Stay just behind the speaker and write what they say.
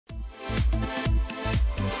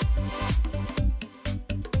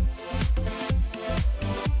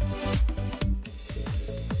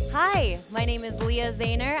Hi, my name is Leah.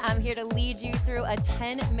 I'm here to lead you through a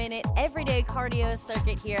 10-minute everyday cardio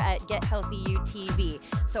circuit here at GHU TV.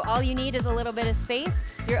 So all you need is a little bit of space,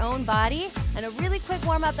 your own body, and a really quick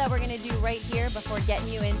warm-up that we're going to do right here before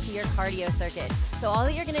getting you into your cardio circuit. So all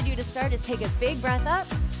that you're going to do to start is take a big breath up.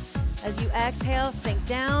 As you exhale, sink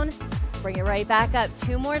down, bring it right back up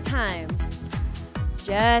 2 more times.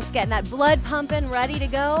 Just getting that blood pumping, ready to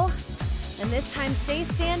go. And this time, stay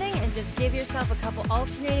standing and just give yourself a couple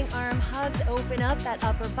alternating arm hugs. Open up that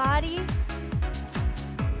upper body.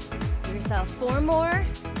 Give yourself 4 more.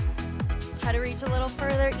 Try to reach a little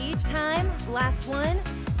further each time. Last one.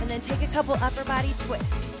 And then take a couple upper body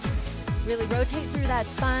twists. Really rotate through that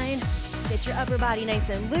spine. Get your upper body nice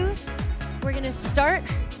and loose. We're going to start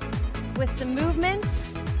with some movements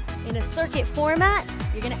in a circuit format.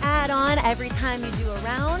 You're going to add on every time you do a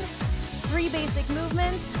round. 3 basic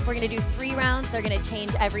movements. We're going to do 3 rounds. They're going to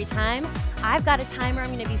change every time. I've got a timer I'm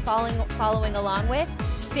going to be following along with.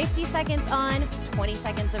 50 seconds on, 20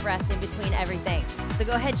 seconds of rest in between everything. So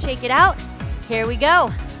go ahead, shake it out. Here we go.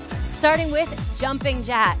 Starting with jumping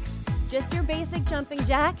jacks. Just your basic jumping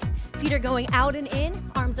jack. Feet are going out and in.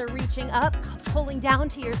 Arms are reaching up, pulling down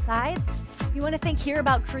to your sides. You want to think here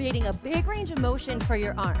about creating a big range of motion for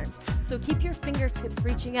your arms. So keep your fingertips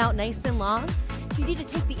reaching out nice and long. If you need to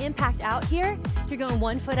take the impact out here, you're going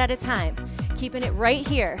 1 foot at a time. Keeping it right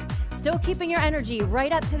here. Still keeping your energy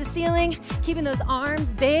right up to the ceiling, keeping those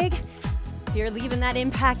arms big. If you're leaving that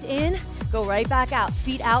impact in, go right back out,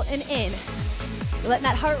 feet out and in. Letting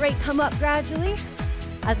that heart rate come up gradually.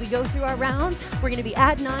 As we go through our rounds, we're going to be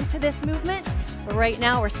adding on to this movement. But right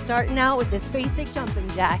now, we're starting out with this basic jumping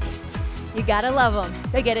jack. You gotta love them.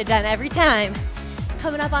 They get it done every time.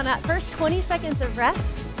 Coming up on that first 20 seconds of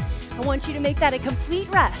rest, I want you to make that a complete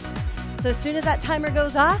rest. So as soon as that timer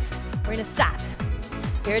goes off, we're gonna stop.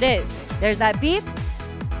 Here it is. There's that beep.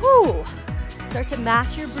 Whew. Start to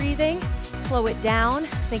match your breathing. Slow it down.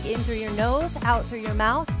 Think in through your nose, out through your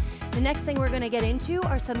mouth. The next thing we're gonna get into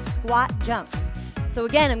are some squat jumps. So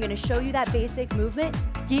again, I'm gonna show you that basic movement,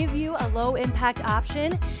 give you a low impact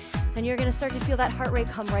option, and you're gonna start to feel that heart rate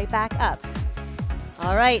come right back up.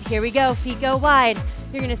 All right, here we go. Feet go wide.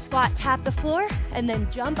 You're gonna squat, tap the floor, and then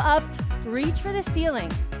jump up, reach for the ceiling.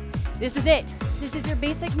 This is it. This is your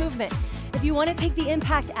basic movement. If you wanna take the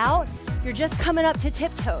impact out, you're just coming up to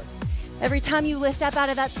tiptoes. Every time you lift up out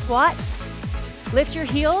of that squat, lift your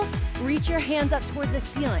heels, reach your hands up towards the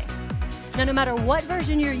ceiling. Now, no matter what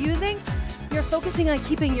version you're using, you're focusing on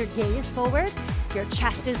keeping your gaze forward, your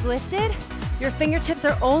chest is lifted, your fingertips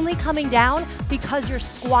are only coming down because you're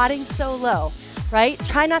squatting so low, right?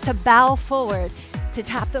 Try not to bow forward to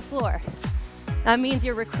tap the floor. That means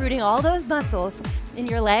you're recruiting all those muscles in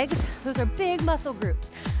your legs. Those are big muscle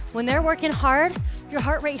groups. When they're working hard, your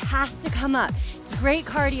heart rate has to come up. It's great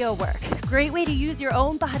cardio work. Great way to use your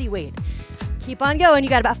own body weight. Keep on going. You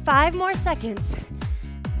got about 5 more seconds.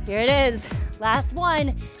 Here it is. Last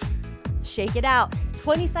one. Shake it out.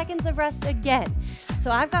 20 seconds of rest again. So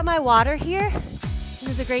I've got my water here. This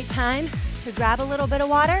is a great time to grab a little bit of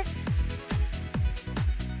water.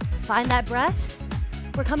 Find that breath.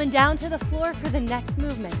 We're coming down to the floor for the next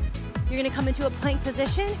movement. You're gonna come into a plank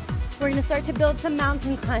position. We're gonna start to build some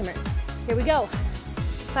mountain climbers. Here we go.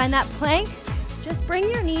 Find that plank. Just bring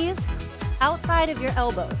your knees outside of your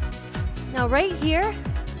elbows. Now right here,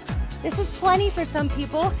 this is plenty for some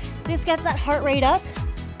people. This gets that heart rate up.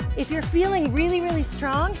 If you're feeling really, really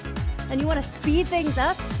strong, and you want to speed things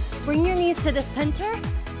up, bring your knees to the center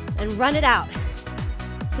and run it out.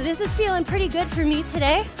 So this is feeling pretty good for me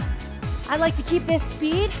today. I like to keep this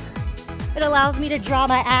speed. It allows me to draw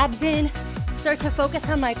my abs in, start to focus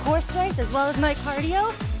on my core strength as well as my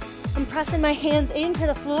cardio. I'm pressing my hands into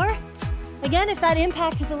the floor. Again, if that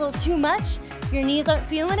impact is a little too much, your knees aren't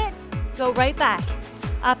feeling it, go right back.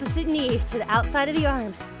 Opposite knee to the outside of the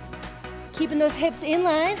arm. Keeping those hips in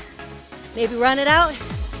line, maybe run it out.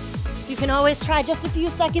 You can always try just a few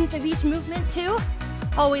seconds of each movement too.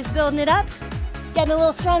 Always building it up, getting a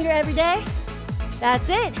little stronger every day. That's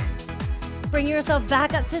it. Bring yourself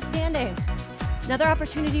back up to standing. Another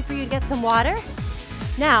opportunity for you to get some water.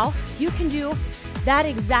 Now, you can do that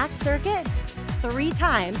exact circuit 3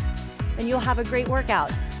 times and you'll have a great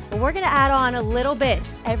workout. But we're gonna add on a little bit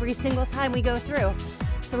every single time we go through.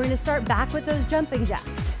 So we're gonna start back with those jumping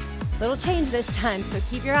jacks. Little change this time, so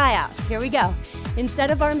keep your eye out. Here we go.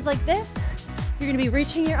 Instead of arms like this, you're gonna be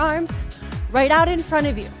reaching your arms right out in front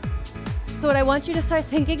of you. So what I want you to start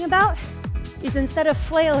thinking about is instead of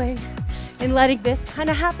flailing and letting this kind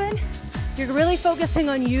of happen, you're really focusing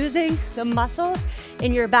on using the muscles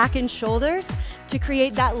in your back and shoulders to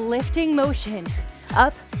create that lifting motion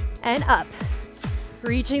up and up.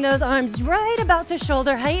 Reaching those arms right about to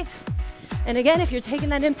shoulder height. And again, if you're taking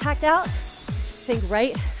that impact out, think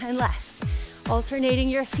right and left. Alternating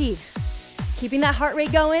your feet. Keeping that heart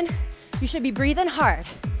rate going. You should be breathing hard.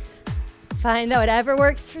 Find that whatever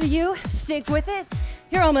works for you, stick with it.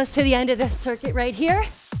 You're almost to the end of this circuit right here.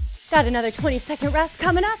 Got another 20-second rest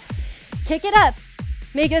coming up. Kick it up.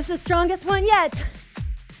 Make this the strongest one yet.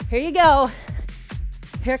 Here you go.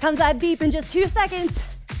 Here comes that beep in just 2 seconds.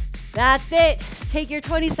 That's it. Take your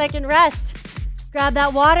 20-second rest. Grab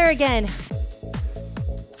that water again.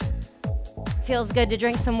 Feels good to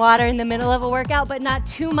drink some water in the middle of a workout, but not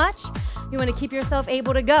too much. You want to keep yourself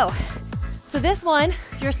able to go. So this one,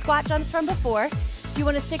 your squat jumps from before. If you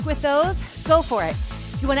want to stick with those, go for it.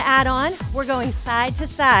 If you want to add on, we're going side to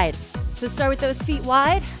side. So start with those feet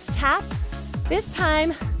wide, tap. This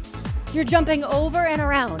time, you're jumping over and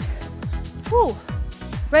around. Whew.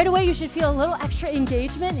 Right away, you should feel a little extra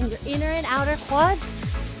engagement in your inner and outer quads.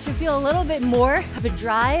 You should feel a little bit more of a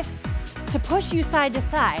drive to push you side to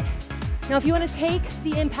side. Now, if you want to take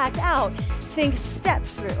the impact out, think step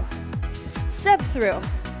through. Step through.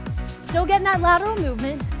 Still getting that lateral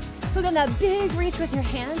movement, still getting that big reach with your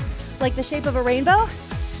hands, like the shape of a rainbow,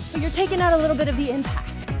 but you're taking out a little bit of the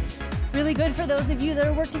impact. Really good for those of you that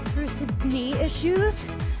are working through some knee issues,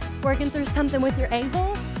 working through something with your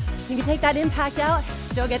ankles. You can take that impact out,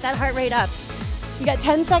 still get that heart rate up. You got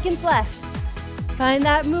 10 seconds left. Find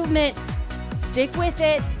that movement, stick with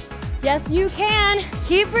it. Yes, you can.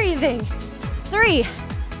 Keep breathing. 3,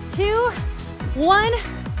 2, 1,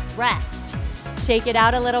 rest. Shake it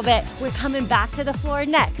out a little bit. We're coming back to the floor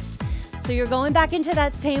next. So you're going back into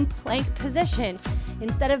that same plank position.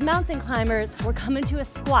 Instead of mountain climbers, we're coming to a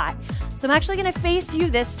squat. So I'm actually gonna face you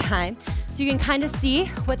this time so you can kind of see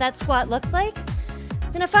what that squat looks like.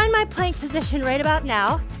 I'm gonna find my plank position right about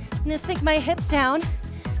now. I'm gonna sink my hips down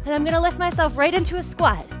and I'm gonna lift myself right into a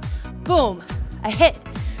squat. Boom, I hit.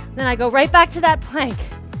 Then I go right back to that plank.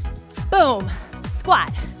 Boom,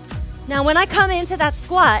 squat. Now when I come into that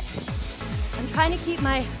squat, I'm trying to keep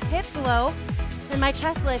my hips low and my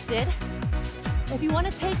chest lifted. If you want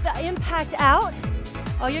to take the impact out,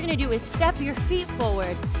 all you're going to do is step your feet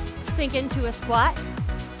forward, sink into a squat,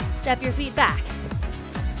 step your feet back.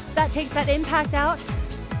 That takes that impact out,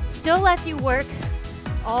 still lets you work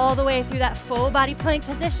all the way through that full body plank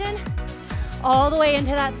position, all the way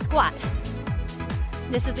into that squat.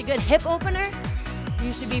 This is a good hip opener.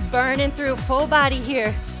 You should be burning through full body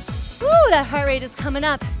here. Woo, that heart rate is coming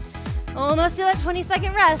up. Almost to that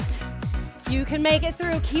 20-second rest. You can make it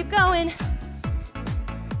through, keep going.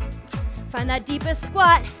 Find that deepest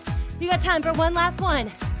squat. You got time for one last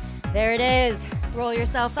one. There it is. Roll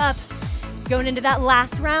yourself up. Going into that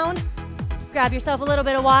last round. Grab yourself a little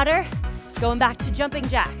bit of water. Going back to jumping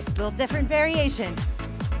jacks. A little different variation.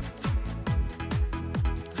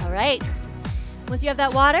 All right. Once you have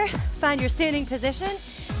that water, find your standing position.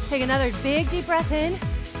 Take another big deep breath in.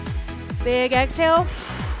 Big exhale.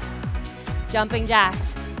 Jumping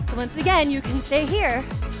jacks. So once again, you can stay here,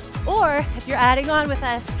 or if you're adding on with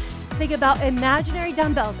us, think about imaginary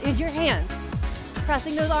dumbbells in your hands.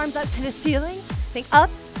 Pressing those arms up to the ceiling, think up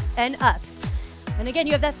and up. And again,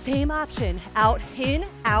 you have that same option, out, in,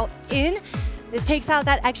 out, in. This takes out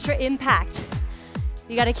that extra impact.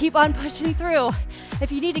 You gotta keep on pushing through.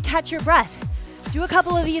 If you need to catch your breath, do a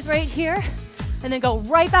couple of these right here, and then go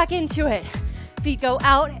right back into it. Feet go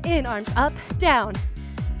out, in, arms up, down.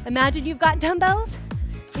 Imagine you've got dumbbells.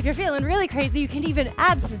 If you're feeling really crazy, you can even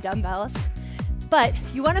add some dumbbells. But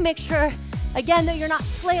you want to make sure, again, that you're not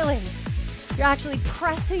flailing. You're actually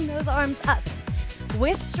pressing those arms up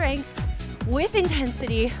with strength, with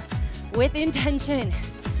intensity, with intention.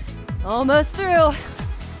 Almost through.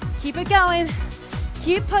 Keep it going.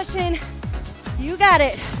 Keep pushing. You got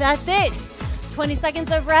it. That's it. 20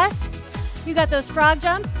 seconds of rest. You got those frog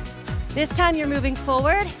jumps. This time you're moving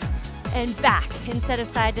forward and back instead of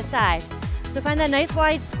side to side. So find that nice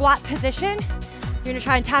wide squat position. You're gonna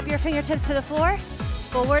try and tap your fingertips to the floor,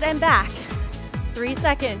 forward and back. 3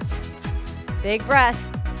 seconds. Big breath.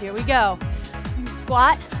 Here we go. You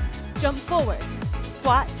squat, jump forward.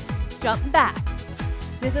 Squat, jump back.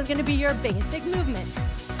 This is gonna be your basic movement.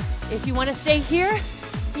 If you wanna stay here,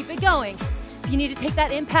 keep it going. If you need to take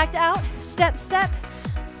that impact out, step, step,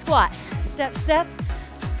 squat. Step, step,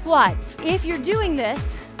 squat. If you're doing this,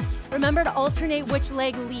 remember to alternate which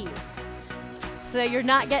leg leads so that you're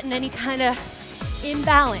not getting any kind of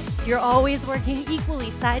imbalance. You're always working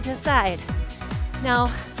equally side to side.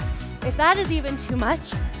 Now, if that is even too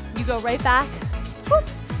much, you go right back, whoop,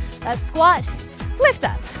 that squat, lift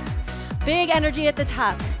up. Big energy at the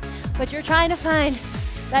top, but you're trying to find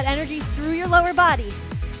that energy through your lower body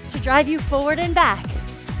to drive you forward and back.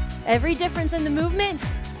 Every difference in the movement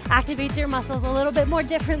activates your muscles a little bit more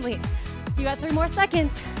differently. So you got 3 more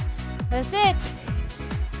seconds. That's it.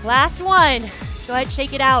 Last one. Go ahead,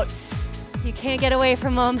 shake it out. You can't get away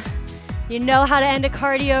from them. You know how to end a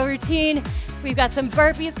cardio routine. We've got some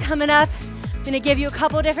burpees coming up. I'm gonna give you a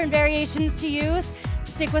couple different variations to use.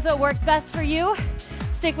 Stick with what works best for you.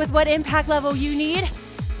 Stick with what impact level you need.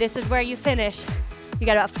 This is where you finish. You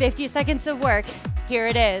got about 50 seconds of work. Here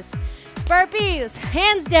it is. Burpees,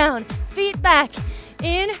 hands down, feet back,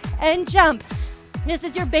 in and jump. This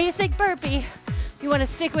is your basic burpee. You wanna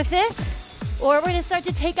stick with this, or we're gonna start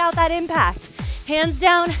to take out that impact. Hands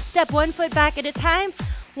down, step 1 foot back at a time,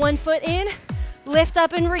 1 foot in, lift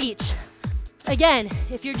up and reach. Again,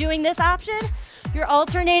 if you're doing this option, you're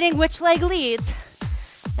alternating which leg leads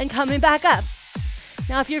and coming back up.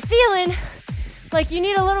 Now, if you're feeling like you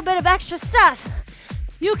need a little bit of extra stuff,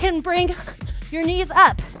 you can bring your knees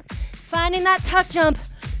up, finding that tuck jump,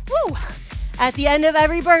 woo, at the end of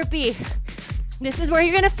every burpee. This is where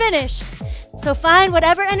you're gonna finish. So find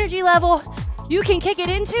whatever energy level you can kick it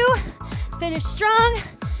into, finish strong,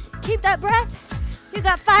 keep that breath. You've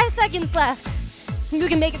got 5 seconds left. You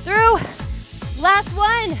can make it through. Last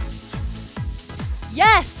one.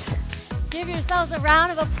 Yes. Give yourselves a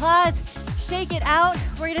round of applause. Shake it out.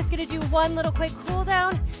 We're just gonna do one little quick cool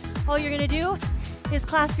down. All you're gonna do is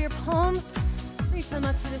clasp your palms, reach them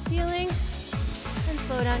up to the ceiling, and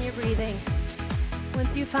slow down your breathing.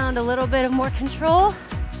 Once you found a little bit of more control,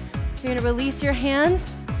 you're gonna release your hands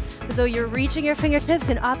as though you're reaching your fingertips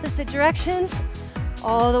in opposite directions,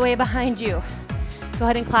 all the way behind you. Go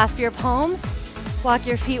ahead and clasp your palms, walk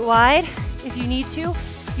your feet wide. If you need to,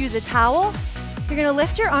 use a towel. You're gonna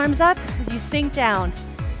lift your arms up as you sink down.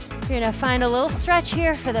 You're gonna find a little stretch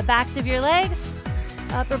here for the backs of your legs,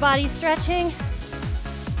 upper body stretching,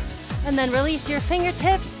 and then release your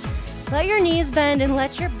fingertips. Let your knees bend and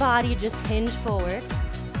let your body just hinge forward.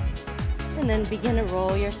 And then begin to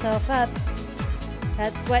roll yourself up.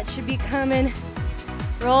 That sweat should be coming.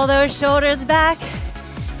 Roll those shoulders back.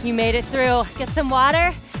 You made it through. Get some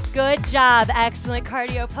water. Good job. Excellent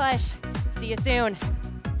cardio push. See you soon.